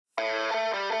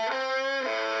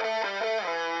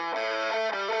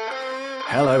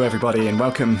Hello, everybody, and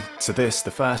welcome to this,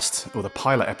 the first, or the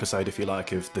pilot episode, if you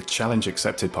like, of the Challenge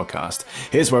Accepted podcast.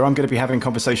 Here's where I'm going to be having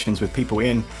conversations with people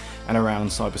in and around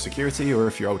cybersecurity, or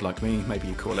if you're old like me, maybe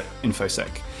you call it InfoSec,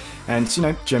 and,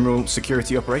 general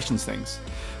security operations things.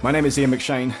 My name is Ian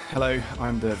McShane. Hello,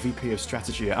 I'm the VP of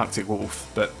Strategy at Arctic Wolf,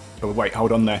 but wait,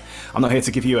 hold on there. I'm not here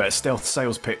to give you a stealth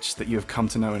sales pitch that you have come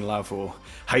to know and love, or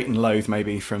hate and loathe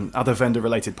maybe from other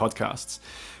vendor-related podcasts.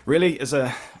 Really, as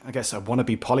a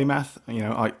wannabe polymath,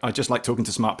 I just like talking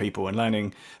to smart people and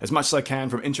learning as much as I can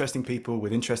from interesting people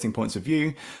with interesting points of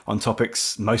view on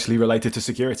topics mostly related to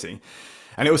security.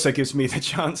 And it also gives me the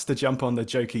chance to jump on the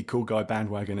jokey cool guy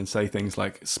bandwagon and say things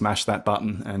like smash that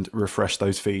button and refresh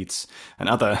those feeds and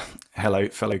other hello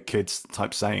fellow kids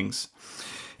type sayings.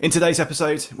 In today's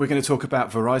episode, we're going to talk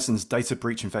about Verizon's Data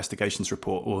Breach Investigations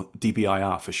Report, or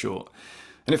DBIR for short.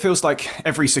 And it feels like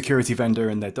every security vendor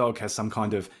and their dog has some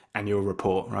kind of annual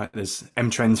report, right? There's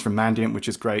M-Trends from Mandiant, which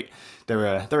is great. There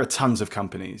are tons of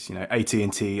companies, AT&T,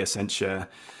 Accenture,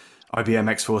 IBM,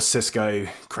 X-Force, Cisco,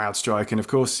 CrowdStrike, and of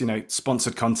course,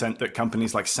 sponsored content that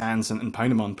companies like SANS and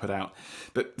Ponemon put out.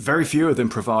 But very few of them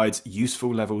provide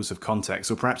useful levels of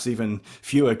context, or perhaps even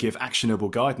fewer give actionable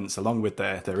guidance along with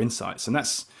their insights. And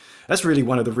that's really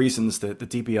one of the reasons that the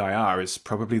DBIR is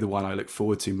probably the one I look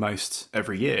forward to most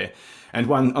every year. And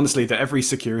one, honestly, that every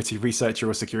security researcher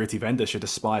or security vendor should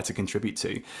aspire to contribute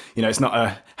to. It's not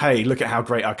a, hey, look at how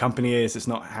great our company is. It's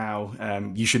not how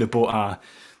you should have bought our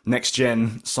next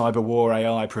gen cyber war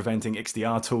AI preventing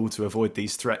XDR tool to avoid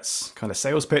these threats kind of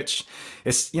sales pitch.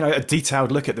 It's, a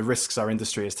detailed look at the risks our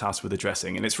industry is tasked with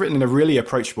addressing. And it's written in a really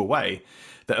approachable way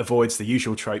that avoids the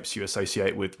usual tropes you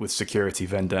associate with security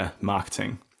vendor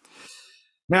marketing.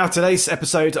 Now, today's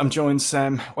episode, I'm joined,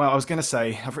 I was going to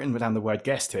say, I've written down the word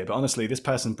guest here, but honestly, this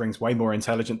person brings way more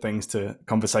intelligent things to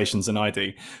conversations than I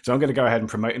do. So I'm going to go ahead and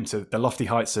promote him to the lofty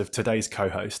heights of today's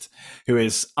co-host, who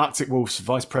is Arctic Wolf's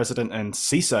Vice President and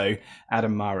CISO,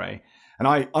 Adam Marrè. And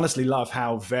I honestly love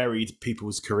how varied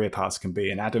people's career paths can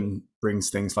be. And Adam brings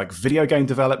things like video game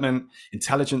development,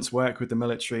 intelligence work with the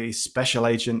military, special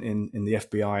agent in the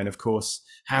F.B.I, and of course,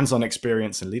 hands-on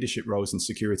experience and leadership roles in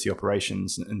security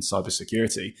operations and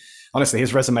cybersecurity. Honestly,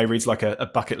 his resume reads like a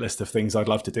bucket list of things I'd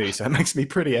love to do. So it makes me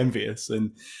pretty envious.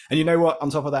 And you know what? On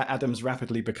top of that, Adam's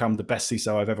rapidly become the best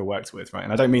CISO I've ever worked with, right?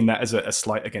 And I don't mean that as a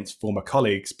slight against former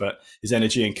colleagues, but his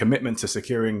energy and commitment to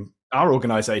securing our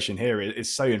organization here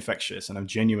is so infectious, and I'm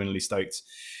genuinely stoked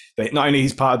that not only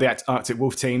he's part of the Arctic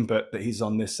Wolf team, but that he's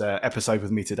on this episode with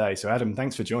me today. So Adam,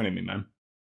 thanks for joining me, man.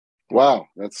 Wow,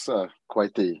 that's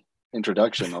quite the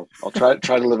introduction. I'll try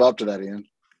to live up to that, Ian.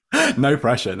 No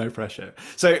pressure.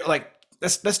 So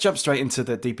let's jump straight into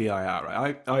the DBIR.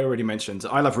 Right? I already mentioned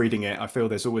I love reading it. I feel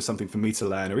there's always something for me to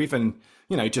learn, or even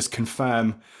just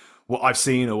confirm what I've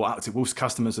seen or what Arctic Wolf's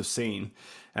customers have seen.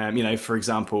 For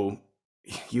example,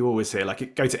 you always hear,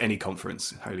 go to any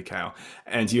conference, holy cow,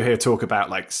 and you hear talk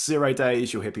about 0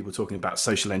 days, you'll hear people talking about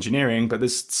social engineering, but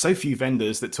there's so few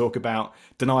vendors that talk about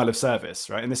denial of service,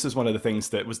 right? And this is one of the things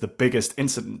that was the biggest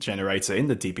incident generator in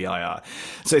the DBIR.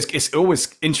 So it's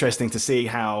always interesting to see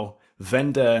how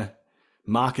vendor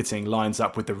marketing lines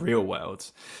up with the real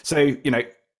world. So,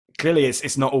 clearly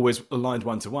it's not always aligned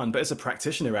one-to-one, but as a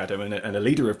practitioner, Adam, and a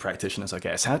leader of practitioners, I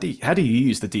guess, how do you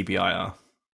use the DBIR?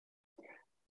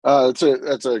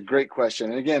 That's a great question.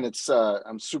 And again,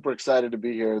 I'm super excited to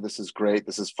be here. This is great.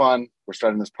 This is fun. We're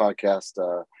starting this podcast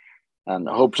and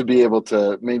hope to be able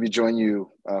to maybe join you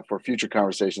for future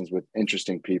conversations with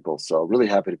interesting people. So really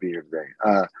happy to be here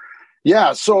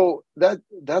today. So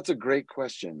that's a great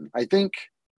question. I think,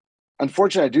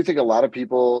 unfortunately, I do think a lot of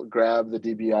people grab the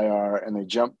DBIR and they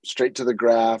jump straight to the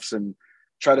graphs and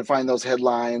try to find those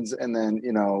headlines and then,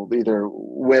 either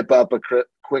whip up a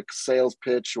quick sales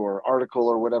pitch or article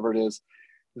or whatever it is.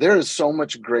 There is so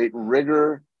much great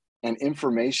rigor and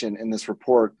information in this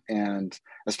report. And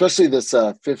especially this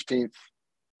 15th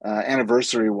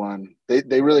anniversary one,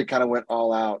 they really kind of went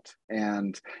all out.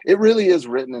 And it really is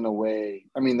written in a way,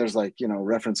 there's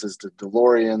references to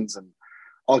DeLoreans and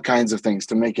all kinds of things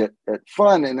to make it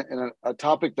fun and a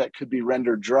topic that could be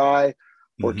rendered dry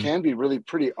or can be really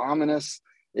pretty ominous.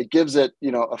 It gives it,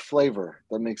 a flavor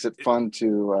that makes it fun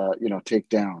to, take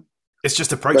down. It's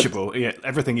just approachable.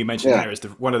 Everything you mentioned there is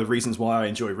one of the reasons why I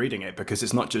enjoy reading it, because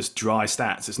it's not just dry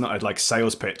stats. It's not a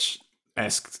sales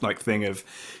pitch-esque thing of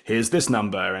here's this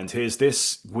number and here's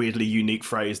this weirdly unique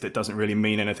phrase that doesn't really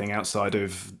mean anything outside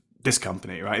of this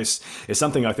company, right? It's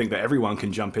something I think that everyone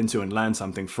can jump into and learn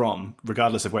something from,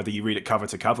 regardless of whether you read it cover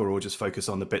to cover or just focus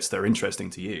on the bits that are interesting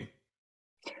to you.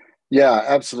 Yeah,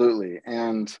 absolutely.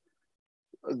 And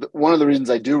one of the reasons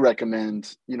I do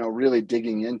recommend, really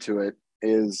digging into it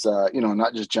is,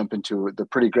 not just jump into the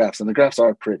pretty graphs, and the graphs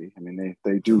are pretty. I mean,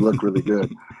 they do look really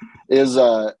good. Is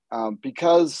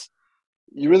because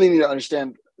you really need to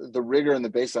understand the rigor and the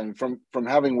baseline. From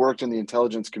having worked in the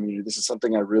intelligence community, this is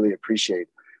something I really appreciate.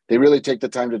 They really take the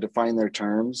time to define their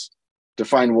terms,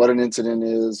 define what an incident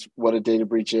is, what a data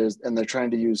breach is, and they're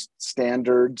trying to use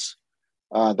standards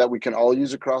that we can all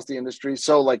use across the industry.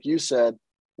 So, like you said,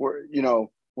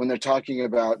 when they're talking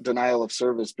about denial of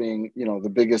service being, the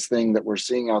biggest thing that we're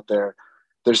seeing out there,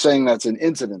 they're saying that's in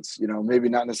incidents, maybe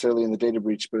not necessarily in the data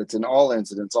breach, but it's in all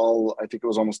incidents. I think it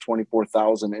was almost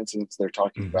 24,000 incidents they're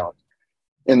talking about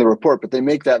in the report, but they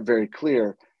make that very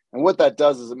clear. And what that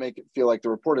does is it make it feel like the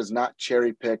report is not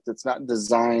cherry picked. It's not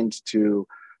designed to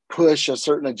push a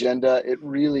certain agenda. It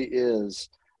really is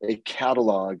a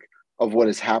catalog of what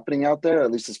is happening out there, at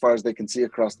least as far as they can see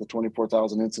across the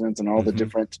 24,000 incidents and all the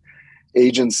different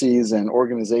agencies and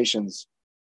organizations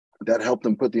that help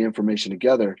them put the information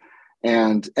together.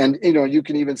 And you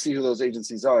can even see who those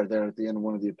agencies are there at the end of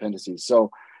one of the appendices.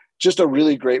 So just a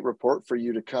really great report for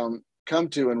you to come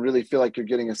to and really feel like you're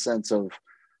getting a sense of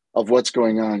what's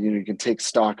going on. You can take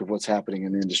stock of what's happening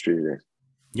in the industry today.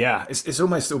 Yeah, it's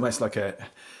almost like a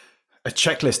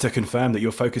checklist to confirm that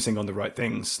you're focusing on the right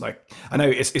things. Like, I know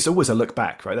it's always a look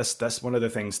back, right? That's one of the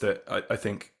things that I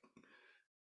think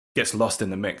gets lost in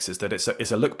the mix, is that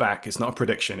it's a look back. It's not a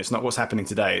prediction. It's not what's happening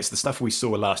today. It's the stuff we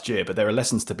saw last year, but there are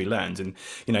lessons to be learned. And,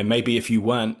 maybe if you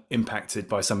weren't impacted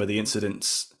by some of the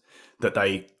incidents that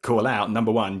they call out,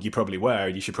 number one, you probably were,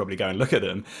 you should probably go and look at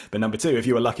them. But number two, if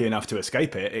you were lucky enough to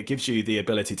escape it, it gives you the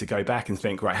ability to go back and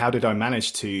think, right, how did I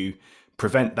manage to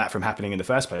prevent that from happening in the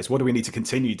first place? What do we need to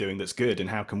continue doing that's good? And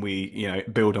how can we,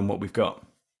 build on what we've got?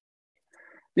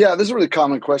 Yeah, this is a really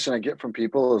common question I get from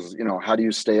people is, how do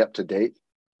you stay up to date?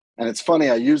 And it's funny,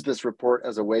 I use this report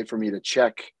as a way for me to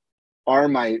check, are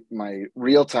my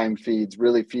real-time feeds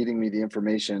really feeding me the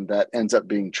information that ends up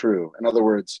being true? In other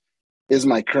words, is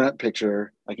my current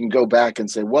picture, I can go back and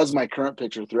say, was my current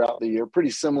picture throughout the year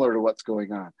pretty similar to what's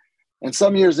going on? And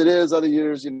some years it is, other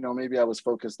years, maybe I was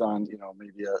focused on,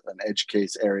 maybe an edge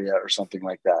case area or something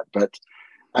like that. But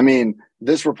I mean,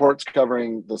 this report's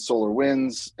covering the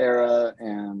SolarWinds era,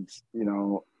 and,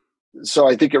 so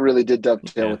I think it really did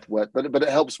dovetail with but it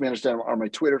helps me understand, are my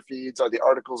Twitter feeds, are the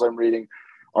articles I'm reading,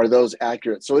 are those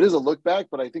accurate? So it is a look back,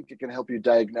 but I think it can help you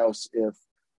diagnose if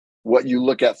what you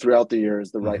look at throughout the year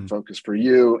is the right focus for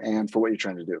you and for what you're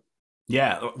trying to do.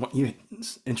 Yeah,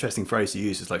 interesting phrase to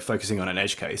use is like focusing on an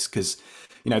edge case, because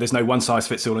there's no one size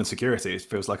fits all in security. It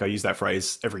feels like I use that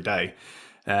phrase every day.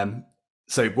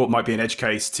 So what might be an edge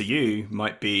case to you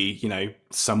might be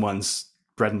someone's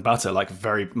bread and butter, like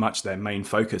very much their main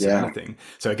focus of anything.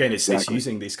 So again, it's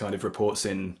using these kind of reports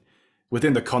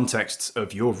within the context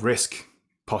of your risk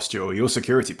posture or your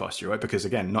security posture, right? Because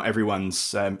again, not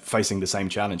everyone's facing the same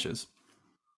challenges.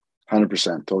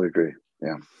 100%, totally agree.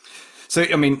 Yeah. So,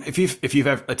 I mean, if you've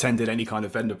ever attended any kind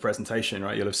of vendor presentation,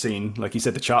 right, you'll have seen, like you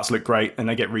said, the charts look great and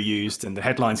they get reused and the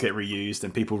headlines get reused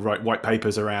and people write white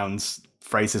papers around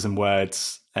phrases and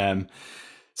words.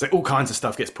 So all kinds of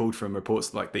stuff gets pulled from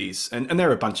reports like these. And there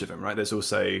are a bunch of them, right? There's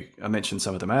also, I mentioned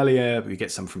some of them earlier. We get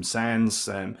some from SANS.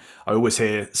 I always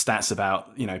hear stats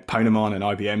about, Ponemon and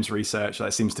IBM's research.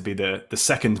 That seems to be the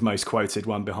second most quoted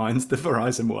one behind the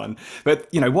Verizon one. But,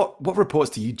 what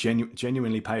reports do you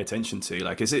genuinely pay attention to?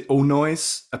 Like, is it all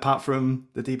noise apart from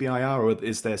the DBIR, or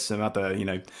is there some other,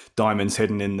 diamonds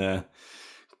hidden in the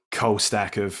coal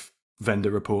stack of vendor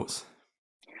reports?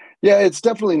 Yeah, it's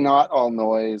definitely not all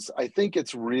noise. I think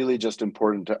it's really just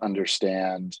important to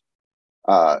understand,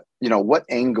 what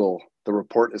angle the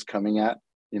report is coming at.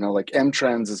 Like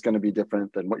M-Trends is going to be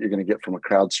different than what you're going to get from a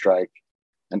CrowdStrike.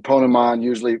 And Ponemon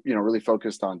usually, really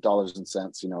focused on dollars and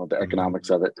cents, the economics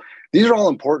of it. These are all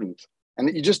important. And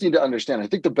you just need to understand. I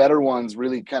think the better ones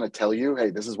really kind of tell you,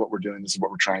 hey, this is what we're doing. This is what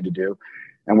we're trying to do.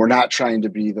 And we're not trying to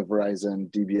be the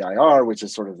Verizon DBIR, which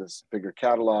is sort of this bigger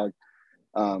catalog.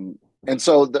 And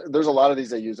so there's a lot of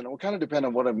these I use, and it will kind of depend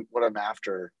on what I'm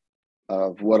after,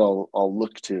 of what I'll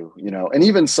look to, and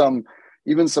even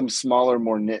some smaller,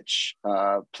 more niche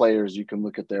players, you can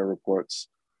look at their reports.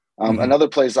 Another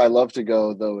place I love to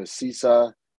go though is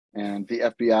CISA and the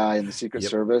FBI and the Secret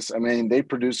Service. I mean, they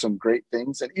produce some great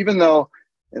things, and even though,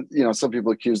 some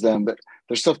people accuse them, but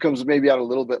their stuff comes maybe out a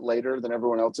little bit later than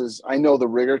everyone else's. I know the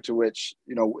rigor to which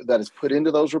that is put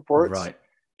into those reports. Right.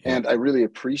 And I really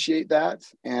appreciate that.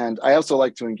 And I also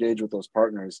like to engage with those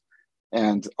partners.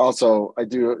 And also I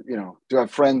do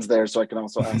have friends there, so I can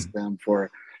also ask them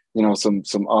for, some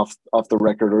off the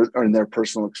record or in their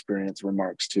personal experience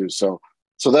remarks too. So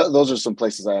those are some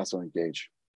places I also engage.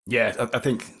 Yeah, I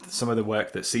think some of the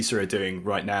work that CISO are doing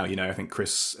right now, I think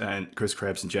Chris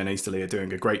Krebs and Jen Easterly are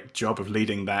doing a great job of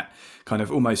leading that kind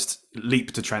of almost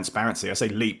leap to transparency. I say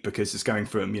leap because it's going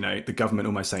from, the government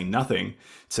almost saying nothing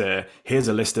to here's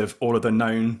a list of all of the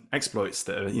known exploits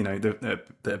that are,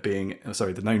 that are being,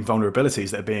 sorry, the known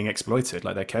vulnerabilities that are being exploited.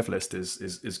 Like their Kev list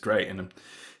is great. And I'm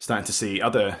starting to see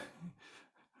other,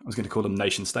 I was going to call them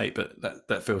nation state, but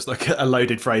that feels like a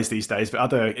loaded phrase these days. But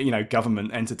other,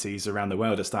 government entities around the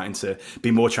world are starting to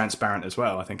be more transparent as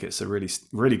well. I think it's a really,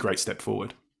 really great step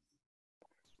forward.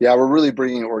 Yeah, we're really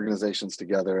bringing organizations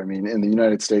together. I mean, in the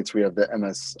United States, we have the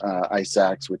MS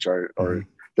ISACs, which are, or Mm-hmm.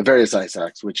 the various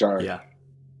ISACs, which are Yeah.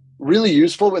 really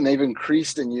useful, and they've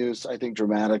increased in use, I think,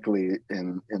 dramatically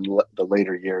in the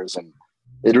later years. And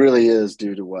it really is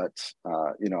due to what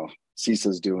CISA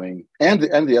is doing, and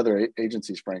the other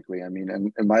agencies, frankly. I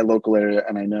mean, in my local area,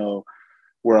 and I know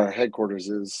where our headquarters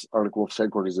is, Arctic Wolf's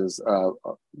headquarters is,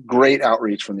 great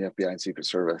outreach from the FBI and Secret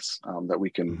Service that we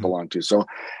can Mm-hmm. belong to. So,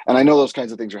 and I know those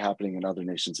kinds of things are happening in other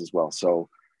nations as well. So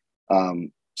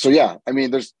yeah, I mean,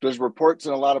 there's reports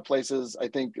in a lot of places. I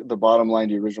think the bottom line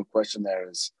to your original question there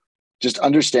is just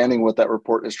understanding what that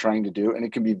report is trying to do, and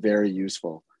it can be very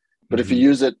useful. But if you Mm-hmm.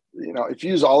 use it, if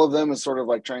you use all of them as sort of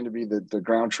like trying to be the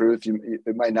ground truth,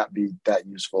 it might not be that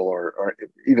useful, or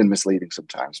even misleading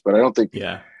sometimes. But I don't think,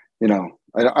 Yeah.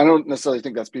 I don't necessarily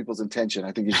think that's people's intention.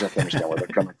 I think you just have to understand where they're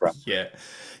coming from. Yeah,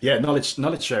 yeah.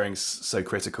 Knowledge sharing is so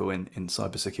critical in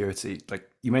cybersecurity. Like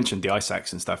you mentioned the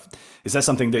ISACs and stuff. Is that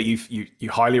something that you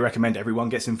highly recommend everyone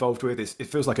gets involved with? It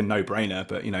feels like a no brainer,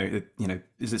 but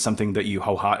is it something that you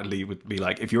wholeheartedly would be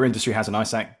like, if your industry has an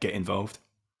ISAC, get involved?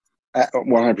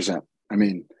 100%. I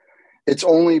mean, it's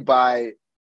only by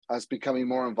us becoming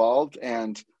more involved.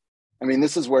 And I mean,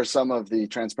 this is where some of the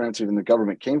transparency in the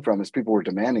government came from, is people were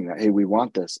demanding that, hey, we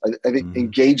want this. I think Mm-hmm.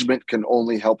 engagement can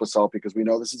only help us all, because we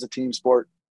know this is a team sport.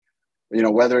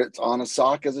 Whether it's on a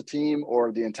SOC as a team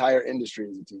or the entire industry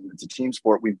as a team, it's a team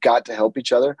sport. We've got to help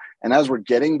each other. And as we're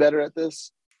getting better at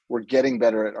this, we're getting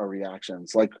better at our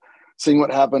reactions. Like seeing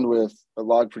what happened with a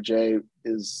Log4j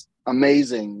is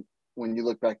amazing when you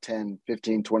look back 10,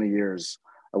 15, 20 years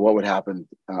of what would happen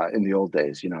in the old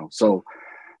days,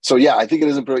 So yeah, I think it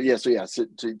is important. Yeah. So yeah,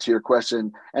 to your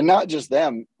question, and not just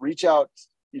them, reach out,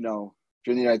 if you're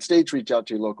in the United States, reach out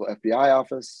to your local FBI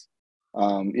office.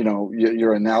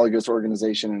 Your analogous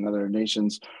organization in other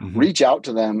nations, Mm-hmm. reach out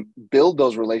to them, build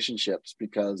those relationships,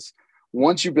 because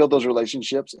once you build those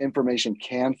relationships, information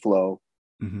can flow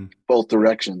Mm-hmm. both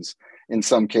directions in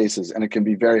some cases. And it can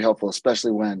be very helpful,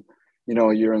 especially when,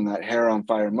 you're in that hair on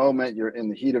fire moment, you're in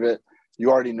the heat of it,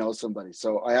 you already know somebody.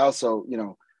 So I also,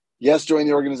 yes, join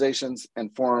the organizations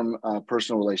and form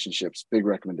personal relationships. Big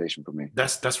recommendation for me.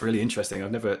 That's really interesting.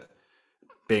 I've never,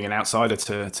 being an outsider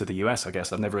to the US, I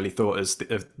guess I've never really thought of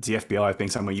the FBI as being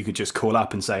somewhere you could just call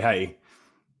up and say, hey,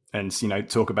 and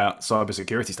talk about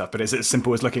cybersecurity stuff. But is it as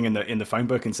simple as looking in the phone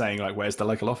book and saying like, where's the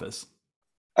local office?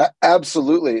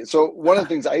 Absolutely. So one of the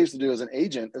things I used to do as an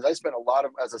agent is as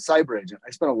a cyber agent,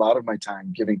 I spent a lot of my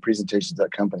time giving presentations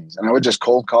at companies, and I would just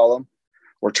cold call them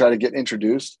or try to get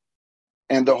introduced.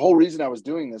 And the whole reason I was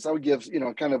doing this, I would give,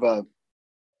 kind of a,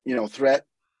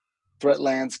 threat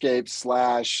landscape /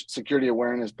 security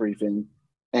awareness briefing,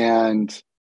 and,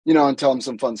 and tell them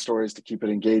some fun stories to keep it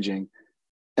engaging.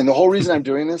 And the whole reason I'm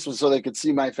doing this was so they could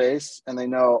see my face and they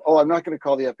know, oh, I'm not going to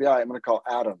call the FBI. I'm going to call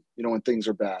Adam, when things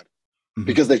are bad, Mm-hmm.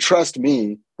 because they trust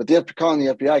me. But calling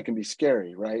the FBI can be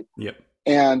scary, right? Yep.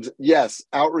 And yes,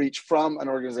 outreach from an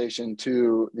organization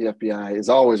to the FBI is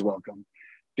always welcome,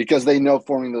 because they know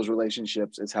forming those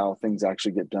relationships is how things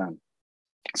actually get done.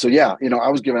 So yeah, I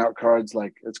was giving out cards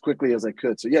like as quickly as I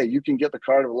could. So yeah, you can get the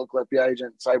card of a local FBI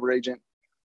agent, cyber agent,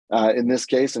 in this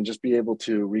case, and just be able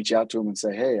to reach out to them and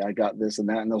say, hey, I got this and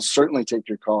that. And they'll certainly take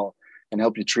your call and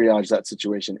help you triage that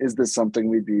situation. Is this something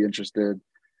we'd be interested,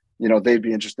 they'd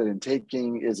be interested in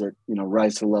taking? Is it,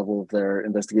 rise to the level of their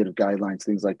investigative guidelines,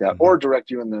 things like that, Mm-hmm. or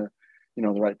direct you in the, the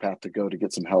right path to go to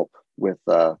get some help with,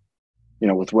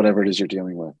 with whatever it is you're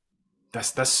dealing with.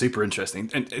 That's super interesting.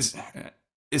 And is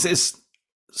this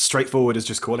straightforward as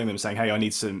just calling them saying, hey, I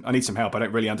need some help. I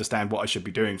don't really understand what I should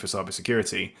be doing for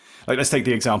cybersecurity. Like, let's take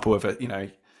the example of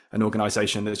an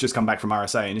organization that's just come back from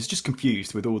RSA and is just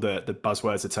confused with all the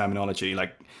buzzwords, the terminology.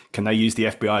 Like, can they use the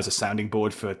FBI as a sounding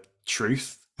board for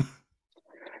truth?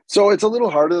 So it's a little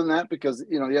harder than that, because, the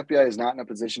FBI is not in a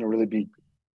position to really be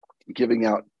giving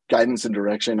out guidance and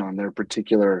direction on their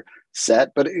particular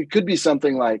set, but it could be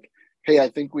something like, hey, I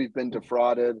think we've been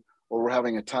defrauded, or we're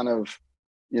having a ton of,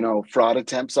 fraud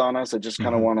attempts on us. I just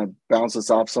kind of Mm-hmm. want to bounce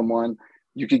this off someone.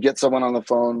 You could get someone on the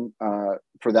phone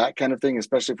for that kind of thing,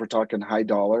 especially if we're talking high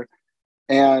dollar.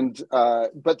 And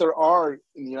but there are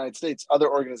in the United States other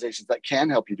organizations that can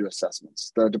help you do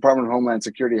assessments. The Department of Homeland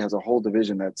Security has a whole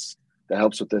division that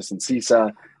helps with this, and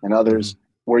CISA and others,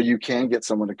 where you can get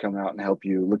someone to come out and help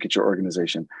you look at your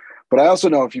organization. But I also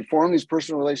know if you form these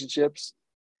personal relationships,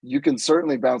 you can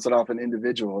certainly bounce it off an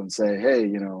individual and say,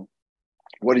 hey,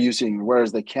 what are you seeing?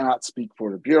 Whereas they cannot speak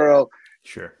for the Bureau.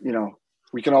 Sure.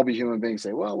 We can all be human beings,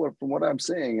 say, well, from what I'm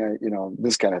saying,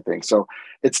 this kind of thing. So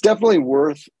it's definitely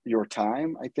worth your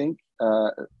time, I think.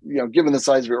 Given the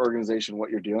size of your organization, what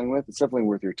you're dealing with, it's definitely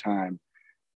worth your time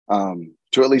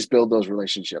to at least build those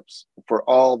relationships for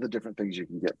all the different things you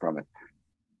can get from it.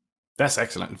 That's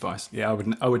excellent advice. Yeah,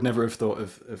 I would never have thought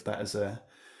of that as a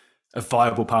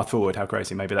viable path forward. How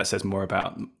crazy. Maybe that says more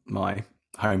about my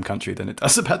home country than it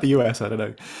does about the US. I don't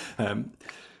know.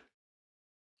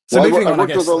 I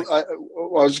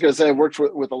was just going to say, I worked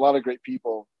with a lot of great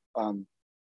people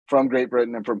from Great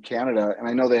Britain and from Canada, and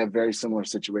I know they have very similar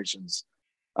situations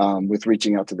with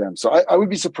reaching out to them. So I would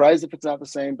be surprised if it's not the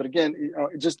same. But again,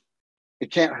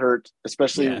 it can't hurt,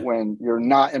 especially when you're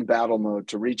not in battle mode,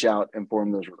 to reach out and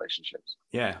form those relationships.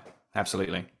 Yeah,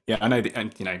 absolutely. Yeah, I know,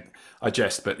 I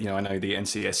jest, but I know the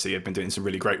NCSC have been doing some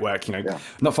really great work.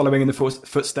 Not following in the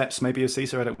footsteps maybe of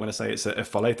CISO. I don't want to say it's a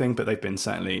follow thing, but they've been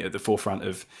certainly at the forefront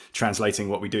of translating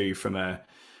what we do from a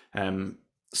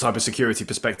cybersecurity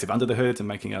perspective under the hood and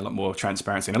making a lot more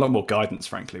transparency and a lot more guidance,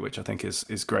 frankly, which I think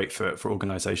is great for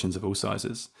organizations of all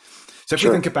sizes. So if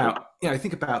we think about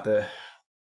the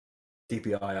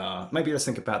DPIR, maybe let's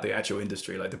think about the actual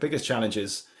industry. Like the biggest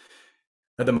challenges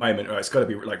at the moment, right, it's got to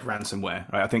be like ransomware,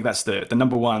 right? I think that's the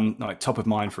number one, like top of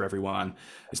mind for everyone.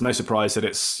 It's no surprise that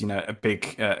it's a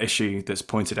big issue that's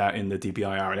pointed out in the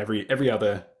DPIR and every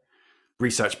other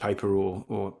research paper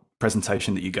or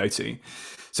presentation that you go to.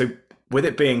 So with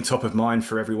it being top of mind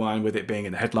for everyone, with it being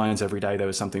in the headlines every day, there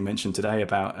was something mentioned today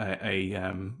about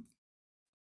an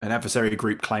adversary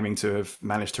group claiming to have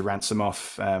managed to ransom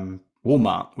off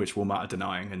Walmart, which Walmart are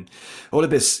denying, and all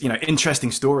of this, interesting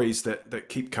stories that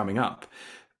keep coming up.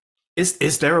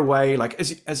 Is there a way, like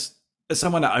as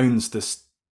someone that owns this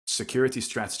security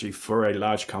strategy for a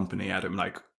large company, Adam,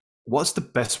 like what's the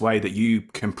best way that you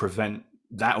can prevent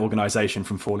that organization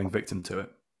from falling victim to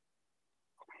it?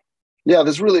 Yeah,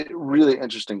 this really, really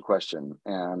interesting question.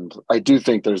 And I do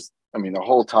think the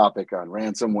whole topic on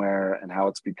ransomware and how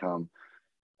it's become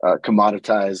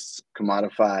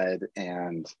commodified,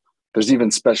 and there's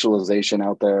even specialization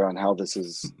out there on how this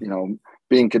is,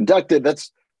 being conducted.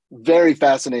 That's very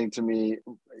fascinating to me.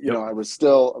 I was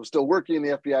still working in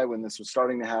the FBI when this was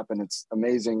starting to happen. It's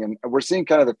amazing. And we're seeing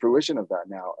kind of the fruition of that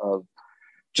now, of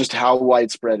just how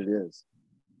widespread it is.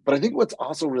 But I think what's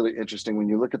also really interesting when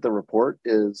you look at the report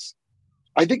is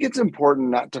I think it's important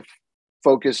not to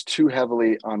focus too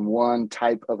heavily on one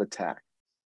type of attack.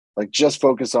 Like just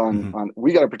focus on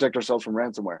we got to protect ourselves from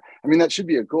ransomware. I mean, that should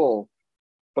be a goal,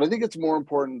 but I think it's more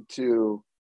important to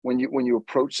when you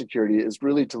approach security is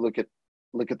really to look at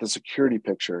the security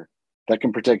picture that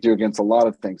can protect you against a lot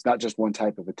of things, not just one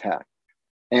type of attack.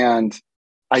 And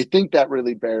I think that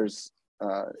really bears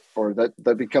or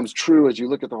that becomes true as you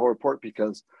look at the whole report,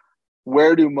 because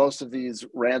where do most of these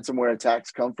ransomware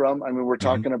attacks come from? I mean, we're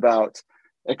talking about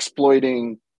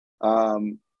exploiting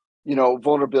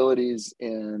vulnerabilities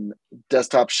in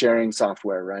desktop sharing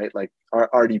software, right? Like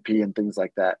RDP and things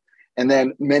like that. And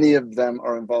then many of them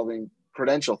are involving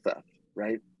credential theft,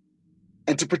 right?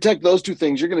 And to protect those two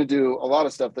things, you're going to do a lot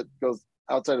of stuff that goes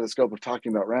outside of the scope of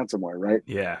talking about ransomware, right?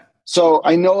 Yeah. So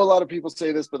I know a lot of people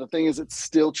say this, but the thing is, it's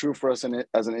still true for us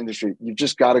as an industry. You've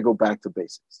just got to go back to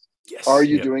basics. Yes. Are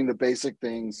you doing the basic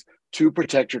things to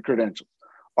protect your credentials?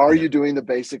 Are you doing the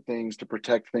basic things to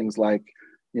protect things like,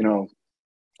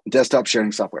 desktop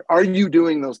sharing software? Are you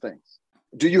doing those things?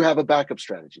 Do you have a backup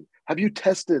strategy? Have you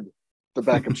tested the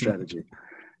backup strategy?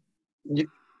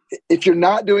 If you're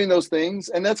not doing those things,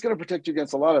 and that's going to protect you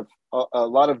against a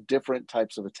lot of different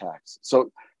types of attacks.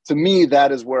 So to me,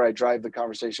 that is where I drive the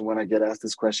conversation when I get asked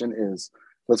this question is,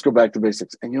 let's go back to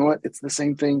basics. And you know what? It's the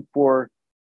same thing for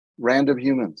random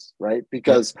humans, right?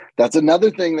 Because that's another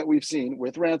thing that we've seen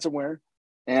with ransomware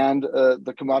and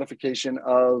the commodification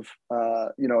of,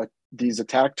 these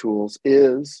attack tools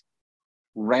is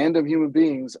random human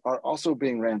beings are also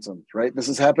being ransomed, right? This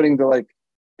is happening to like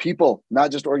people, not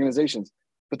just organizations.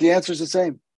 But the answer is the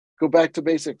same. Go back to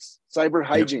basics. Cyber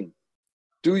hygiene.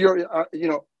 Do your,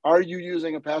 are you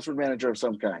using a password manager of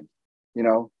some kind?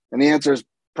 And the answer is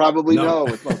probably no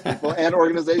with most people and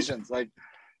organizations.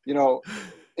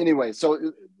 Anyway,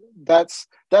 so that's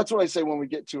what I say when we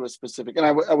get to a specific, and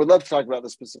I would love to talk about the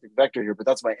specific vector here, but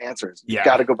that's my answer is you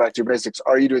got to go back to your basics.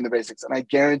 Are you doing the basics? And I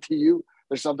guarantee you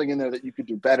there's something in there that you could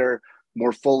do better,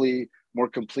 more fully, more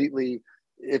completely,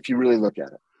 if you really look at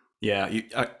it. Yeah,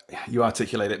 you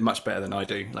articulate it much better than I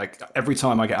do. Like every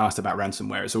time I get asked about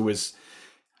ransomware, it's always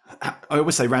I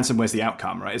always say ransomware is the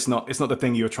outcome, right? It's not the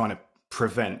thing you're trying to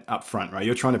prevent up front, right?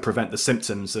 You're trying to prevent the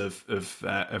symptoms of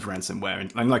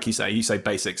ransomware, and like you say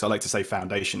basics. I like to say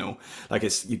foundational. Like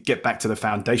it's you get back to the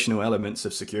foundational elements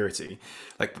of security.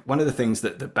 Like one of the things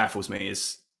that baffles me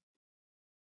is,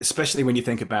 especially when you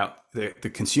think about the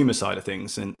consumer side of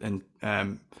things, and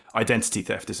identity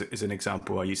theft is an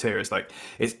example I use here. Is like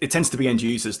it tends to be end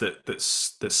users that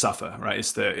suffer, right?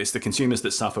 It's the consumers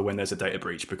that suffer when there's a data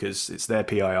breach, because it's their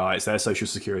PII, it's their social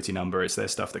security number, it's their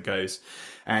stuff that goes.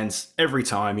 And every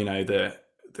time, the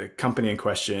company in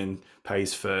question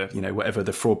pays for, whatever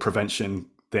the fraud prevention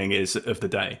thing is of the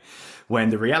day, when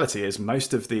the reality is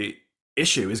most of the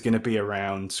issue is going to be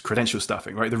around credential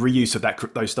stuffing, right? The reuse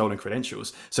of those stolen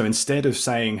credentials. So instead of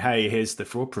saying, hey, here's the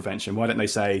fraud prevention, why don't they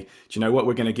say, do you know what,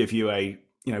 we're going to give you we're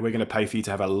going to pay for you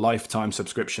to have a lifetime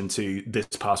subscription to this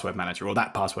password manager or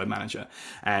that password manager,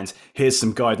 and here's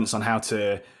some guidance on how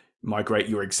to migrate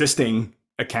your existing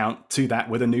account to that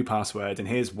with a new password, and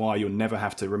here's why you'll never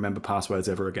have to remember passwords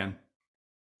ever again.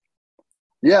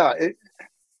 Yeah,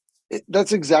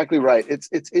 that's exactly right.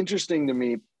 It's interesting to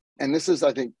me, and this is,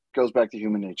 I think, goes back to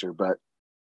human nature, but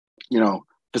the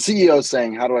CEO is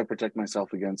saying, how do I protect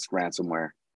myself against ransomware?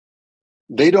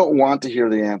 They don't want to hear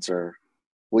the answer.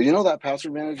 Well, that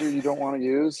password manager you don't want to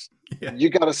use, Yeah. You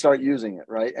got to start using it,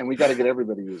 right? And we got to get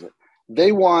everybody to use it.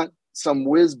 They want some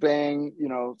whiz bang,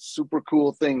 super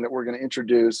cool thing that we're going to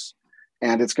introduce,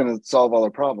 and it's going to solve all our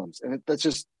problems. And that's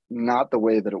just not the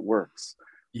way that it works.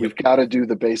 Yep. We've got to do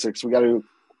the basics. We got to,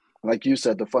 like you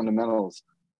said, the fundamentals.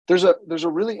 There's a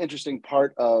really interesting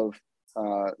part of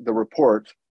the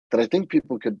report that I think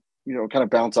people could, kind of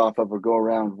bounce off of or go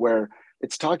around, where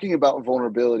it's talking about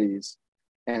vulnerabilities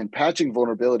and patching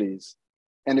vulnerabilities.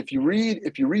 And if you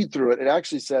read through it, it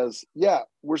actually says, yeah,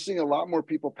 we're seeing a lot more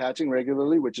people patching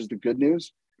regularly, which is the good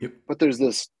news. Yep. But there's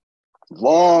this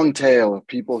long tail of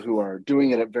people who are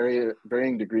doing it at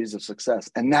varying degrees of success.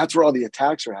 And that's where all the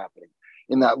attacks are happening,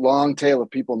 in that long tail of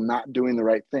people not doing the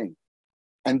right thing.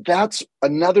 And that's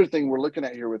another thing we're looking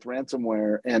at here with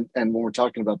ransomware. And when we're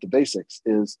talking about the basics,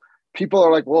 is people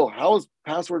are like, well, how is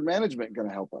password management going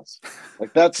to help us?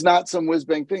 Like, that's not some whiz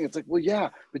bang thing. It's like, well, yeah,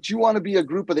 but you want to be a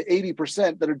group of the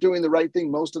 80% that are doing the right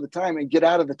thing most of the time and get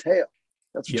out of the tail.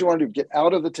 That's what you want to do. Get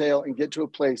out of the tail and get to a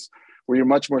place where you're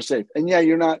much more safe. And yeah,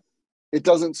 it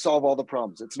doesn't solve all the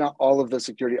problems. It's not all of the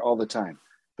security all the time.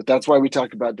 But that's why we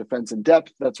talk about defense in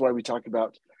depth. That's why we talk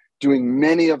about doing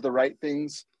many of the right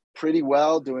things pretty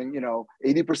well, doing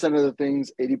 80% of the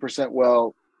things 80%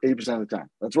 well 80% of the time.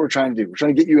 That's what we're trying to do. We're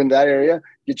trying to get you in that area,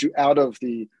 get you out of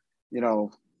the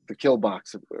the kill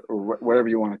box, or whatever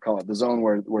you want to call it, the zone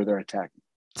where they're attacking.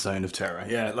 Zone of terror.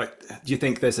 Yeah. Like, do you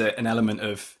think there's an element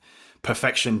of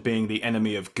perfection being the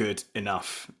enemy of good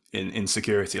enough in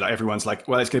security? Like everyone's like,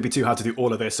 well, it's going to be too hard to do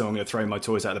all of this, so I'm going to throw my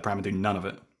toys out of the pram and do none of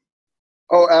it.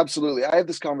 Oh, absolutely. I have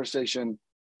this conversation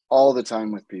all the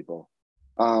time with people.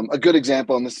 A good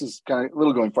example, and this is kind of a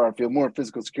little going far afield, more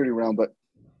physical security realm, but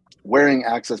wearing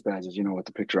access badges, with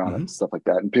the picture on it, stuff like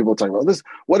that. And people talk about this,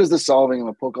 what is this solving? And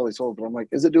I'll poke all these holes, but I'm like,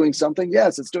 is it doing something?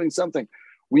 Yes, it's doing something.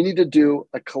 We need to do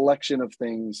a collection of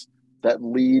things that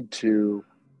lead to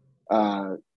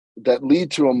a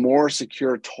more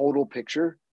secure total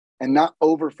picture, and not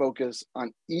over focus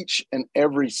on each and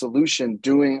every solution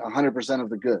doing 100% of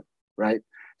the good, right?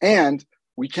 And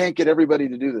we can't get everybody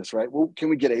to do this, right? Well, can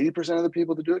we get 80% of the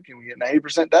people to do it? Can we get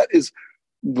 90%? That is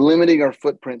limiting our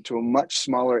footprint to a much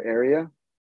smaller area.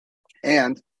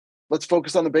 And let's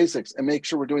focus on the basics and make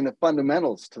sure we're doing the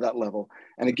fundamentals to that level.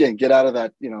 And again, get out of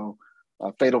that,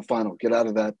 fatal funnel, get out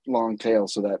of that long tail,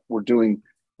 so that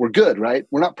we're good, right?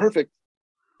 We're not perfect,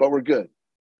 but we're good.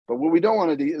 But what we don't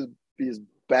want to do is be as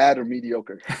bad or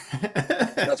mediocre.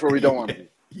 That's where we don't want to be.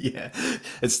 Yeah.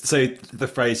 It's so the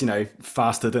phrase,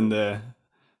 faster than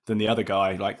the other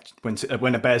guy. Like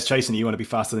when a bear's chasing you, you want to be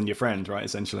faster than your friend, right?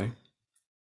 Essentially.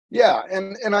 Yeah,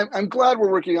 and I'm glad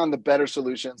we're working on the better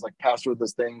solutions, like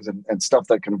passwordless things and stuff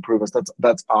that can improve us.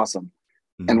 That's awesome.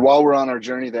 And while we're on our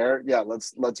journey there, yeah,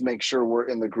 let's make sure we're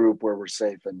in the group where we're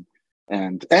safe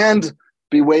and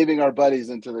be waving our buddies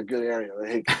into the good area.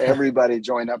 Hey, everybody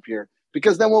join up here,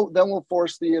 because then we'll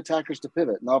force the attackers to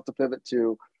pivot, and they'll have to pivot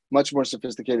to much more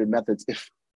sophisticated methods if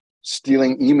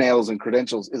stealing emails and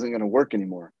credentials isn't going to work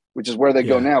anymore, which is where they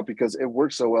go now, because it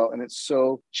works so well and it's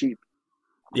so cheap.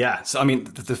 Yeah. So, I mean,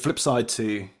 the flip side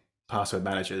to password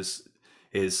managers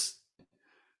is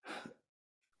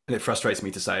and it frustrates me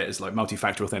to say it, is like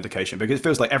multi-factor authentication, because it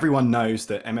feels like everyone knows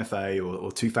that MFA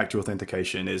or two-factor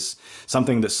authentication is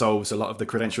something that solves a lot of the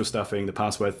credential stuffing, the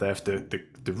password theft, the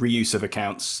reuse of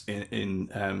accounts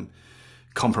in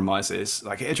compromises.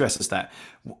 Like, it addresses that.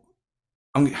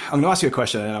 I'm going to ask you a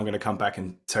question, and then I'm going to come back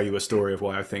and tell you a story of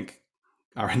why I think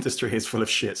our industry is full of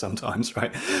shit sometimes,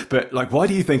 right? But like, why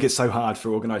do you think it's so hard for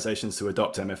organizations to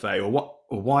adopt MFA, or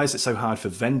why is it so hard for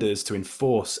vendors to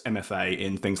enforce MFA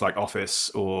in things like Office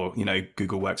or,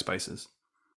 Google Workspaces?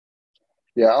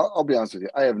 Yeah, I'll be honest with you.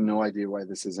 I have no idea why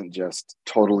this isn't just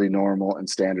totally normal and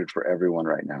standard for everyone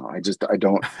right now.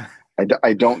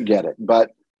 I don't get it.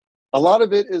 But a lot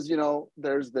of it is,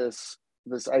 there's this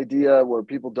idea where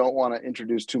people don't want to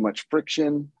introduce too much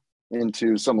friction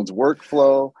into someone's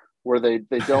workflow, where they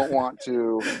don't want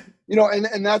to,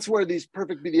 and that's where these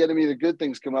perfect be the enemy of the good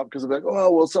things come up, because they're like,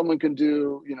 oh, well, someone can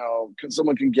do,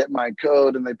 someone can get my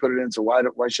code and they put it in, so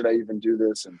why should I even do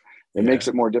this? And it makes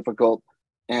it more difficult.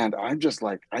 And I'm just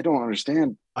like, I don't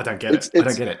understand. I don't get it. I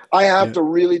don't get it. I have to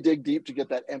really dig deep to get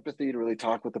that empathy, to really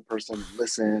talk with the person and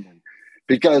listen, and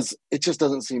because it just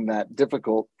doesn't seem that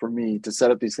difficult for me to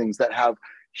set up these things that have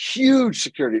huge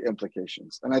security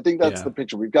implications. And I think that's the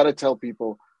picture. We've got to tell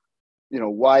people,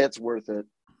 why it's worth it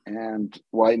and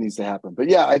why it needs to happen. But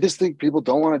yeah, I just think people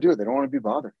don't want to do it. They don't want to be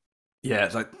bothered. Yeah,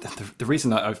 like the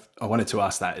reason that I wanted to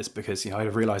ask that is because, I had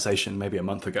a realization maybe a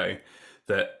month ago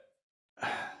that,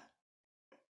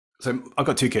 so I've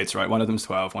got two kids, right? One of them's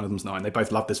 12, one of them's 9. They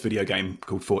both love this video game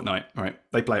called Fortnite, right?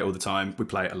 They play it all the time. We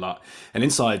play it a lot. And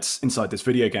inside this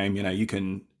video game, you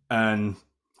can earn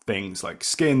things like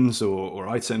skins or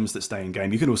items that stay in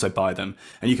game. You can also buy them,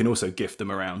 and you can also gift them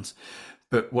around.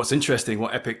 But what's interesting,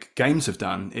 what Epic Games have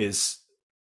done is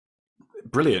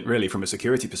brilliant, really, from a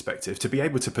security perspective. To be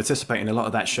able to participate in a lot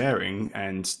of that sharing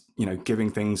and, giving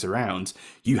things around,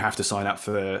 you have to sign up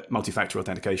for multi-factor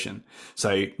authentication.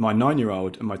 So my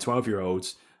 9-year-old and my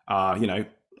 12-year-olds are,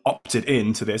 opted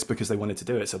into this because they wanted to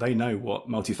do it. So they know what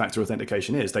multi-factor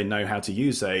authentication is. They know how to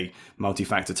use a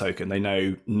multi-factor token. They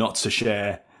know not to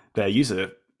share their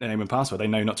user name and password. They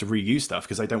know not to reuse stuff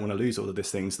because they don't want to lose all of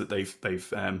these things that they've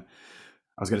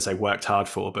I was going to say worked hard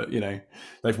for, but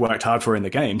they've worked hard for in the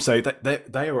game. So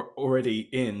they are already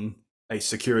in a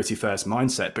security first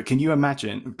mindset. But can you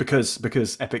imagine,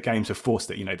 because Epic Games have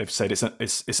forced it, they've said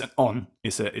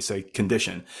it's a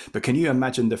condition. But can you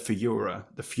imagine the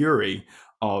fury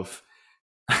of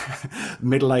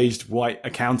middle-aged white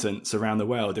accountants around the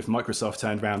world if Microsoft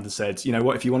turned around and said, you know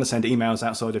what, if you want to send emails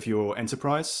outside of your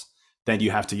enterprise, then you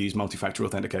have to use multi-factor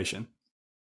authentication?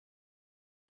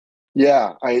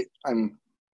 Yeah,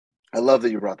 I love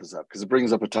that you brought this up, because it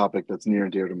brings up a topic that's near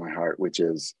and dear to my heart, which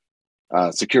is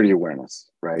security awareness,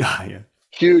 right? Yeah.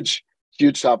 Huge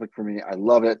topic for me. I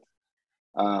love it.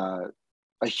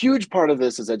 A huge part of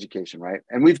this is education, right?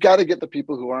 And we've got to get the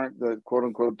people who aren't the quote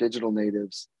unquote digital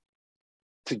natives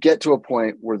to get to a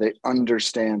point where they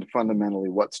understand fundamentally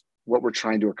what we're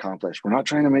trying to accomplish. We're not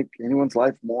trying to make anyone's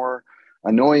life more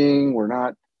annoying. We're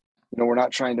not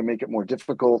trying to make it more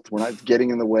difficult. We're not getting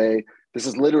in the way. This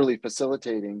is literally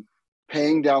facilitating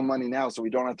paying down money now so we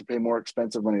don't have to pay more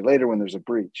expensive money later when there's a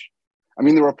breach. I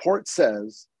mean, the report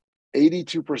says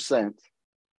 82%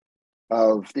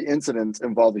 of the incidents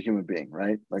involve a human being,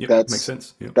 right? Like, that's makes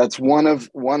sense. Yep. That's one of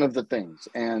the things.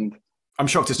 And I'm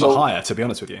shocked it's not higher, to be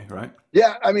honest with you, right?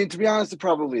 Yeah, I mean, to be honest, it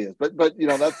probably is. But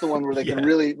that's the one where they can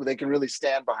really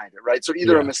stand behind it, right? So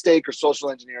either a mistake or social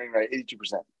engineering, right? 82%.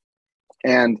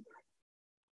 And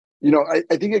I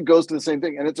think it goes to the same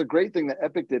thing. And it's a great thing that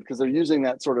Epic did, because they're using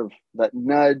that sort of that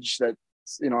nudge that,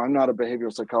 I'm not a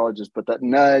behavioral psychologist, but that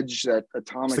nudge, that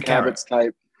atomic habits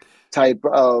type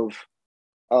of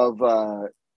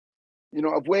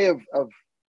way of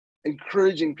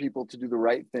encouraging people to do the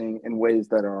right thing in ways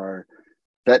that are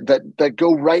that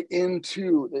go right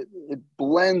into it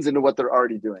blends into what they're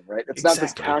already doing, right? It's not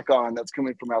this tack on that's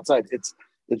coming from outside. It's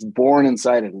born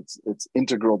inside it. It's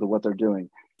integral to what they're doing.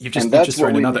 You've just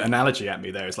thrown another analogy at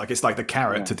me there. It's like the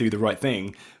carrot to do the right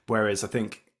thing. Whereas I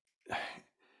think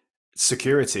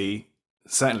security,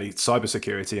 certainly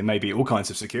cybersecurity, and maybe all kinds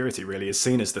of security, really is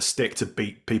seen as the stick to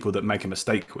beat people that make a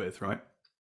mistake with, right?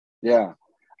 Yeah.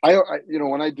 I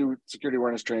when I do security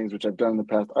awareness trainings, which I've done in the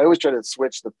past, I always try to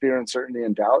switch the fear, uncertainty,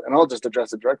 and doubt, and I'll just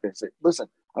address it directly and say, listen,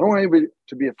 I don't want anybody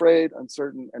to be afraid,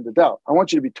 uncertain, and to doubt. I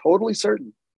want you to be totally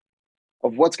certain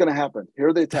of what's going to happen. Here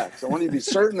are the attacks. I want you to be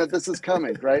certain that this is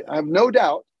coming, right? I have no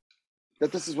doubt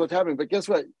that this is what's happening. But guess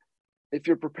what? If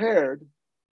you're prepared,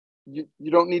 you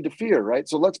don't need to fear, right?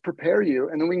 So let's prepare you,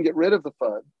 and then we can get rid of the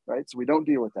FUD, right? So we don't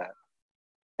deal with that.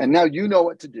 And now you know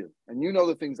what to do. And you know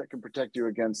the things that can protect you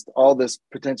against all this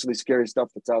potentially scary stuff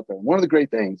that's out there. One of the great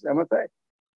things, MFA.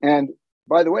 And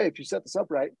by the way, if you set this up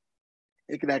right,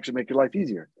 it can actually make your life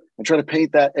easier. And try to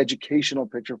paint that educational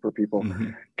picture for people.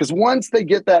 Because once they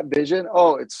get that vision,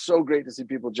 oh, it's so great to see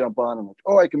people jump on and like,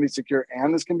 oh, I can be secure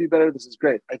and this can be better. This is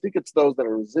great. I think it's those that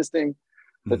are resisting,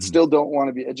 that still don't want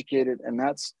to be educated. And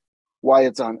that's why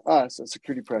it's on us as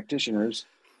security practitioners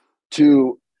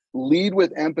to lead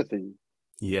with empathy.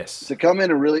 Yes. To come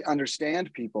in and really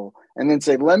understand people and then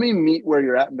say, let me meet where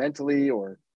you're at mentally,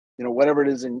 or, you know, whatever it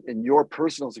is in your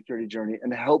personal security journey,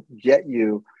 and help get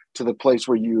you to the place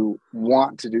where you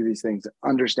want to do these things,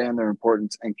 understand their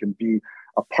importance, and can be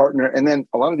a partner. And then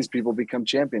a lot of these people become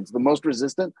champions. The most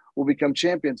resistant will become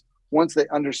champions once they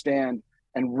understand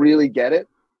and really get it.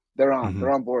 They're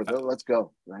on board. Let's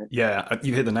go. Right. Yeah.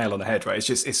 You hit the nail on the head, right? It's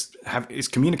just, it's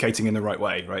communicating in the right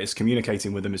way, right? It's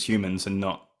communicating with them as humans and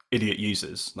not idiot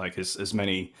users. Like as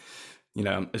many, you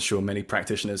know, I'm sure many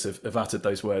practitioners have uttered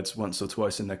those words once or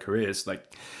twice in their careers.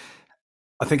 Like,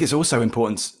 I think it's also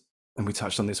important, and we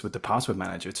touched on this with the password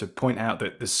manager, to point out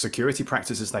that the security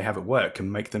practices they have at work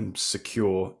can make them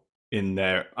secure in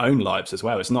their own lives as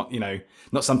well. It's not, you know,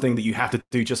 not something that you have to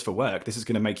do just for work. This is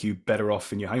going to make you better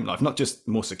off in your home life, not just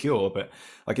more secure, but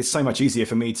like, it's so much easier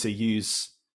for me to use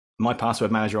my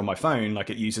password manager on my phone. Like,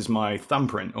 it uses my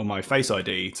thumbprint or my Face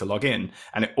ID to log in,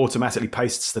 and it automatically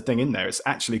pastes the thing in there. It's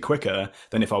actually quicker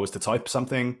than if I was to type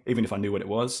something, even if I knew what it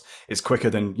was. It's quicker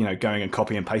than, you know, going and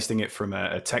copy and pasting it from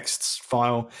a text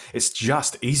file. It's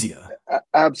just easier.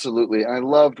 Absolutely. And I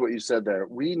loved what you said there.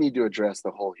 We need to address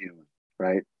the whole human,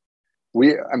 right?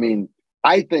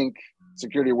 I think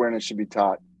security awareness should be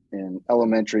taught in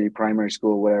elementary, primary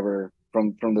school, whatever,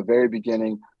 from the very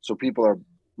beginning, so people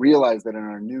realize that in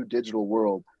our new digital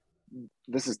world,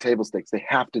 this is table stakes. They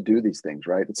have to do these things,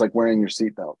 right? It's like wearing your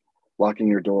seatbelt, locking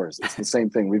your doors. It's the same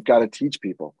thing. We've got to teach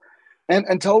people. And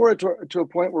until we're to a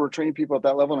point where we're training people at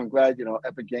that level, and I'm glad, you know,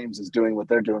 Epic Games is doing what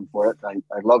they're doing for it.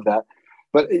 I love that.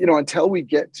 But, you know, until we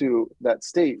get to that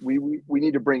state, we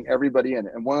need to bring everybody in.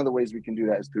 And one of the ways we can do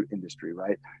that is through industry,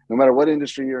 right? No matter what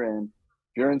industry you're in,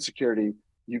 if you're in security,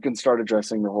 you can start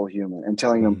addressing the whole human and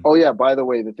telling them, oh yeah, by the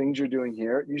way, the things you're doing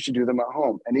here, you should do them at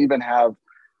home, and even have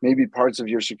maybe parts of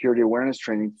your security awareness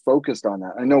training focused on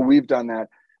that. I know we've done that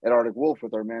at Arctic Wolf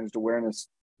with our managed awareness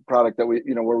product that we,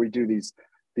 you know, where we do these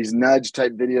nudge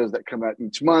type videos that come out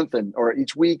each month or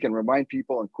each week and remind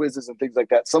people, and quizzes and things like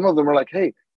that. Some of them are like,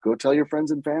 hey, go tell your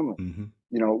friends and family,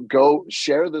 you know, go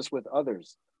share this with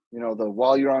others, you know, the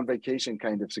while you're on vacation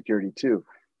kind of security too.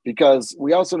 Because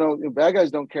we also know, you know, bad guys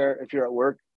don't care if you're at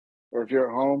work or if you're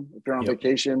at home, if you're on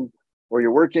vacation or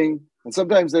you're working. And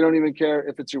sometimes they don't even care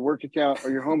if it's your work account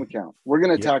or your home account. We're going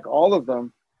to attack all of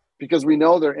them because we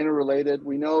know they're interrelated.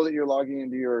 We know that you're logging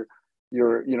into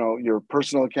your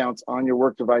personal accounts on your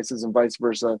work devices and vice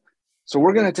versa. So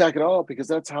we're going to attack it all, because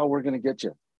that's how we're going to get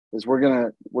you. Is we're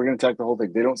going to attack the whole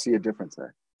thing. They don't see a difference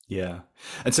there. Yeah.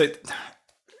 And so,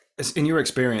 in your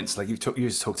experience, like you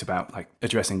just talked about, like,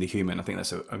 addressing the human. I think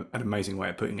that's an amazing way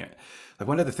of putting it. Like,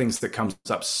 one of the things that comes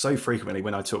up so frequently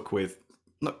when I talk with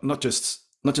not just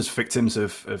victims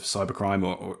of cybercrime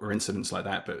or incidents like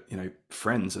that, but, you know,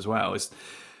 friends as well, is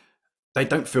they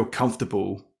don't feel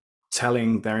comfortable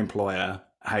telling their employer,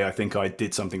 hey, I think I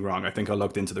did something wrong. I think I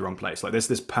logged into the wrong place. Like, there's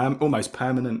this almost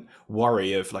permanent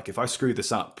worry of, like, if I screw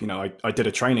this up, you know, I did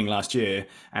a training last year,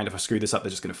 and if I screw this up, they're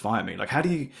just going to fire me. Like, how do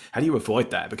you avoid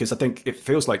that? Because I think it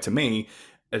feels like, to me,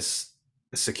 as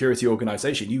a security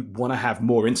organization, you want to have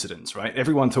more incidents, right?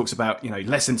 Everyone talks about, you know,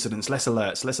 less incidents, less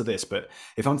alerts, less of this. But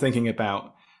if I'm thinking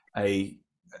about an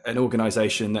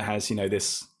organization that has, you know,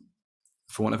 this,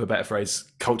 for want of a better phrase,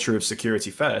 culture of security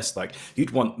first, like,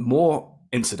 you'd want more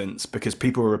incidents because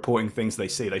people are reporting things they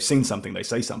see. They've seen something, they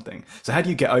say something. So how do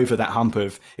you get over that hump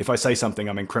of, if I say something,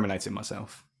 I'm incriminating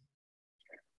myself?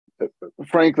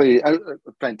 Frankly,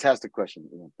 fantastic question.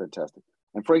 Fantastic.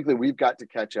 And frankly, we've got to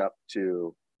catch up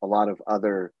to a lot of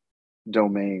other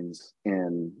domains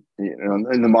in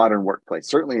the modern workplace,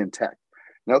 certainly in tech.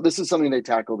 Now, this is something they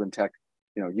tackled in tech,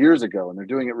 you know, years ago, and they're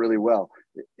doing it really well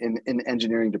in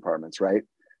engineering departments, right?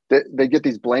 They get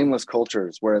these blameless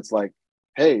cultures where it's like,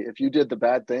 hey, if you did the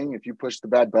bad thing, if you pushed the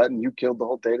bad button, you killed the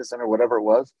whole data center, whatever it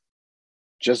was,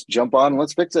 just jump on,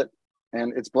 let's fix it.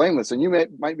 And it's blameless. And you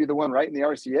might be the one writing the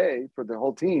RCA for the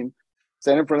whole team,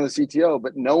 stand in front of the CTO,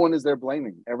 but no one is there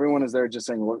blaming. Everyone is there just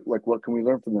saying, what can we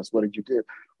learn from this? What did you do?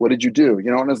 What did you do? You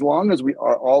know, and as long as we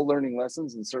are all learning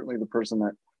lessons, and certainly the person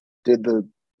that did the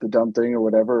dumb thing or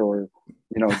whatever, or,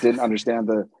 you know, didn't understand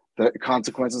the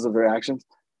consequences of their actions,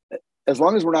 as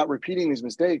long as we're not repeating these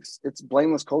mistakes, it's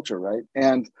blameless culture, right?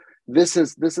 And this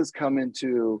has come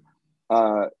into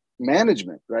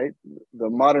management, right? The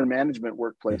modern management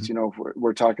workplace. Mm-hmm.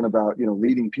 We're talking about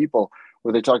leading people,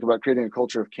 where they talk about creating a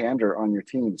culture of candor on your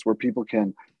teams, where people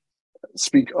can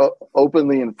speak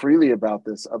openly and freely about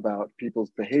this, about people's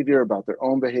behavior, about their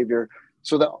own behavior,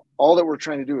 so that all that we're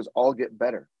trying to do is all get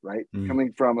better, right?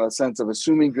 Coming from a sense of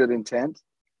assuming good intent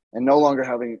and no longer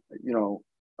having,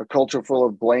 a culture full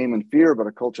of blame and fear, but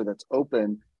a culture that's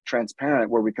open, transparent,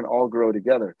 where we can all grow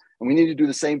together. And we need to do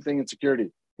the same thing in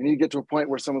security. We need to get to a point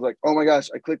where someone's like, oh my gosh,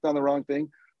 I clicked on the wrong thing.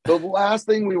 The last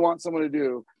thing we want someone to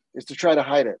do is to try to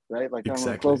hide it, right? Like,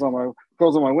 Exactly. I'm going to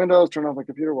close on my windows, turn off my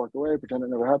computer, walk away, pretend it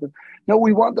never happened. No,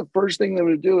 we want the first thing they're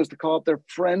going to do is to call up their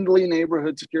friendly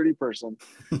neighborhood security person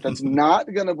that's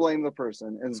not going to blame the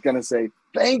person and is going to say,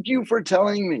 thank you for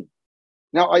telling me.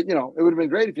 Now, it would have been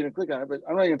great if you didn't click on it, but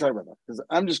I'm not going to talk about that, because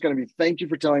I'm just going to be, thank you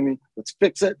for telling me, let's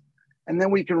fix it. And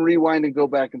then we can rewind and go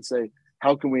back and say,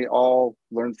 how can we all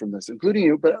learn from this, including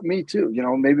you, but me too?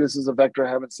 Maybe this is a vector I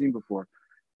haven't seen before.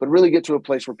 But really get to a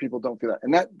place where people don't do that.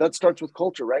 And that starts with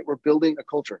culture, right? We're building a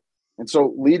culture. And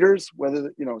so leaders,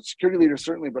 whether, security leaders,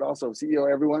 certainly, but also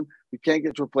CEO, everyone, we can't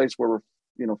get to a place where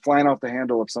we're, flying off the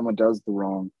handle if someone does the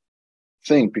wrong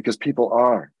thing, because people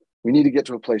are. We need to get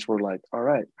to a place where, like, all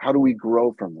right, how do we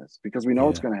grow from this? Because we know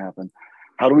it's going to happen.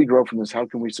 How do we grow from this? How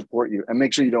can we support you? And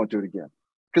make sure you don't do it again.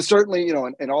 Because certainly,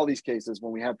 in all these cases,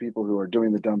 when we have people who are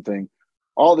doing the dumb thing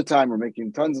all the time, we're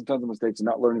making tons and tons of mistakes and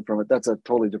not learning from it, that's a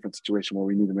totally different situation where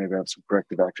we need to maybe have some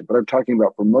corrective action. But I'm talking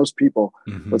about, for most people,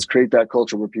 let's create that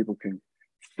culture where people can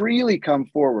freely come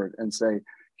forward and say,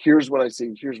 here's what I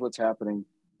see, here's what's happening,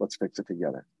 let's fix it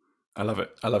together. I love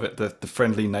it. I love it. The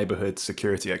friendly neighborhood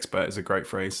security expert is a great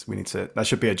phrase. That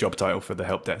should be a job title for the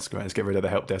help desk, right? Let's get rid of the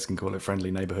help desk and call it friendly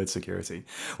neighborhood security.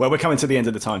 Well, we're coming to the end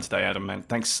of the time today, Adam, man.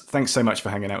 Thanks so much for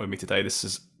hanging out with me today. This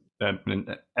is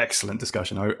an excellent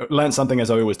discussion. I learned something, as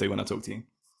I always do when I talk to you.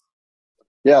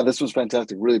 Yeah, this was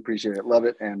fantastic. Really appreciate it. Love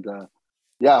it. And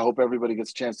I hope everybody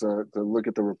gets a chance to look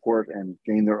at the report and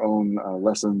gain their own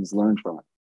lessons learned from it.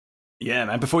 Yeah,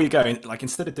 man. Before you go,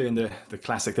 instead of doing the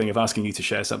classic thing of asking you to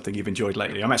share something you've enjoyed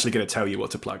lately, I'm actually going to tell you what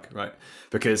to plug, right?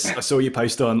 Because I saw you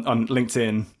post on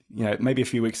LinkedIn, maybe a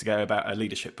few weeks ago, about a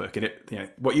leadership book, and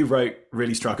what you wrote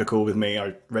really struck a chord with me.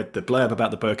 I read the blurb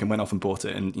about the book and went off and bought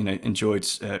it, and enjoyed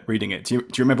reading it. Do you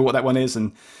remember what that one is?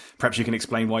 And perhaps you can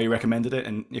explain why you recommended it.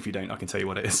 And if you don't, I can tell you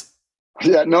what it is.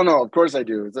 Yeah, no, of course I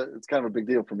do. It's kind of a big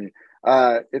deal for me.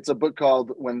 It's a book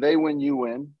called "When They Win, You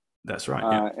Win." That's right.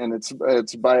 Yeah. And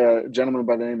it's by a gentleman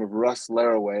by the name of Russ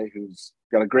Laraway, who's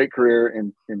got a great career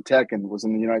in tech and was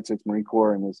in the United States Marine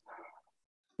Corps and was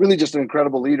really just an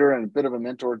incredible leader and a bit of a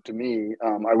mentor to me.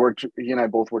 He and I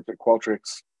both worked at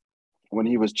Qualtrics when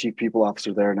he was chief people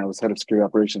officer there, and I was head of security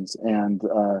operations. And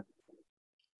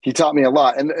he taught me a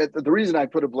lot. And the reason I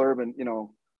put a blurb, and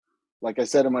like I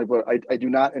said in my book, I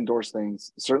do not endorse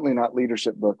things, certainly not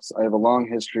leadership books. I have a long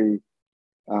history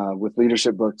with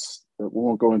leadership books that we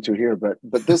won't go into here, but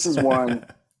this is one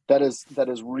that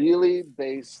is really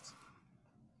based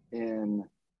in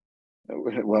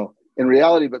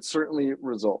reality, but certainly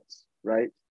results, right?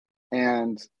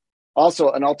 And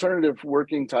also an alternative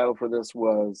working title for this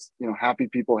was, Happy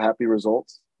People, Happy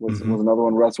Results was another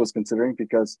one Russ was considering,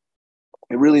 because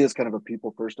it really is kind of a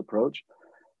people first approach,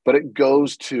 but it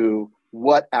goes to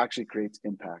what actually creates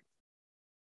impact.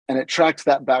 And it tracks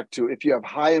that back to, if you have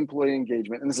high employee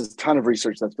engagement, and this is a ton of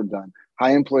research that's been done,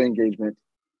 high employee engagement,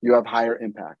 you have higher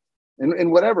impact.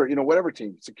 In whatever, whatever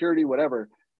team, security, whatever,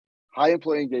 high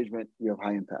employee engagement, you have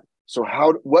high impact. So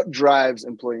what drives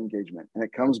employee engagement? And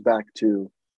it comes back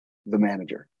to the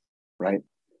manager, right?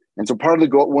 And so part of the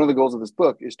goal, one of the goals of this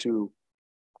book is to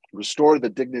restore the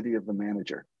dignity of the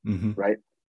manager, right?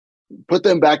 Put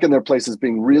them back in their places,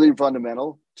 being really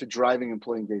fundamental to driving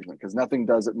employee engagement, because nothing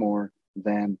does it more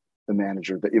than the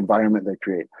manager, the environment they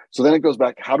create. So then it goes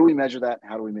back, how do we measure that?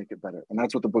 How do we make it better? And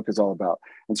that's what the book is all about.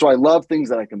 And so I love things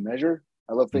that I can measure.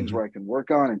 I love things where I can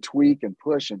work on and tweak and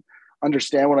push and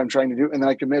understand what I'm trying to do. And then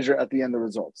I can measure at the end the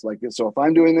results. Like, so if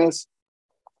I'm doing this,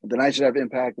 then I should have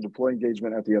impact and employee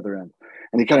engagement at the other end.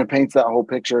 And he kind of paints that whole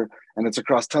picture. And it's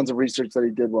across tons of research that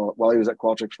he did while he was at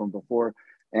Qualtrics from before.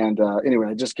 And anyway,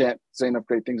 I just can't say enough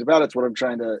great things about it. It's what I'm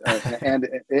trying to and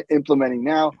implementing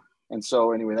now. And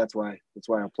so anyway, that's why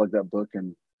I plugged that book.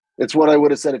 And it's what I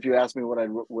would have said if you asked me what I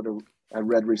would have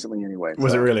read recently anyway.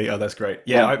 Was it really? Oh, that's great.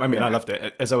 Yeah, I mean, I loved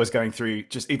it. As I was going through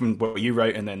just even what you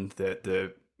wrote, and then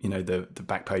the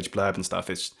back page blurb and stuff,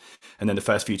 and then the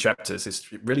first few chapters, it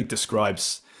really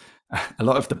describes a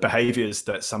lot of the behaviors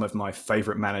that some of my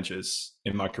favorite managers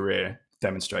in my career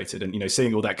demonstrated. And,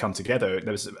 seeing all that come together,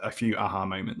 there was a few aha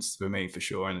moments for me, for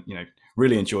sure. And,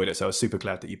 really enjoyed it. So I was super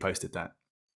glad that you posted that.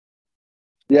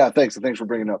 Yeah, thanks. And thanks for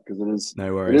bringing it up, because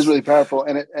it is really powerful,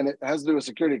 and it has to do with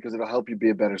security, because it'll help you be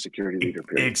a better security leader.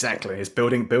 Period. Exactly. It's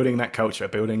building that culture,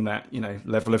 building that,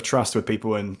 level of trust with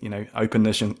people, and,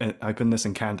 openness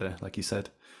and candor, like you said.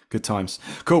 Good times.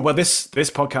 Cool. Well, this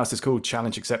podcast is called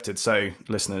Challenge Accepted. So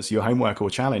listeners, your homework or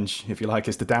challenge, if you like,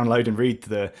 is to download and read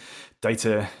the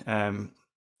data. I'm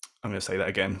going to say that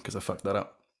again because I fucked that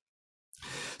up.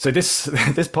 So this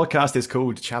podcast is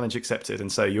called Challenge Accepted. And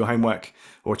so your homework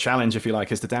or challenge, if you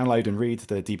like, is to download and read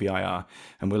the DBIR.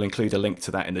 And we'll include a link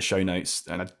to that in the show notes.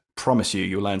 And I promise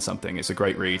you'll learn something. It's a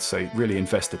great read. So really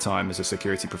invest the time as a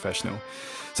security professional.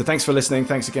 So thanks for listening.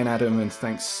 Thanks again, Adam. And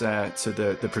thanks to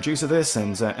the producer of this.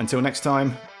 And until next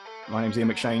time, my name's Ian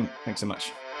McShane. Thanks so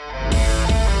much.